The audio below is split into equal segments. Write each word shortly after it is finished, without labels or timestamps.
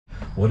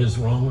What is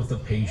wrong with the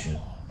patient?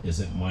 Is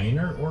it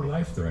minor or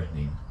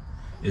life-threatening?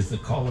 Is the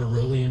caller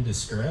really in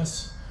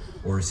distress,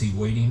 or is he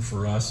waiting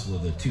for us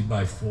with a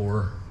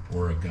 2x4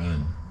 or a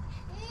gun?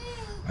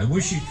 I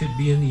wish you could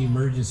be in the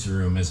emergency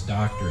room as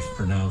doctors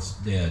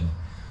pronounced dead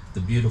the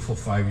beautiful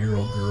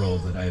 5-year-old girl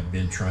that I have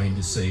been trying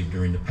to save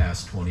during the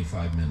past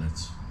 25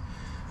 minutes,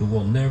 who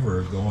will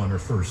never go on her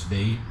first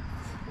date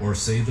or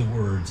say the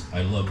words,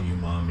 "I love you,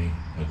 Mommy,"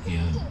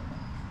 again.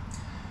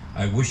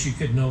 I wish you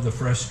could know the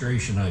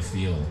frustration I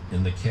feel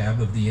in the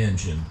cab of the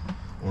engine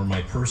or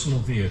my personal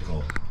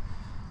vehicle,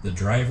 the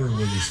driver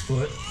with his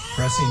foot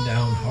pressing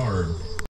down hard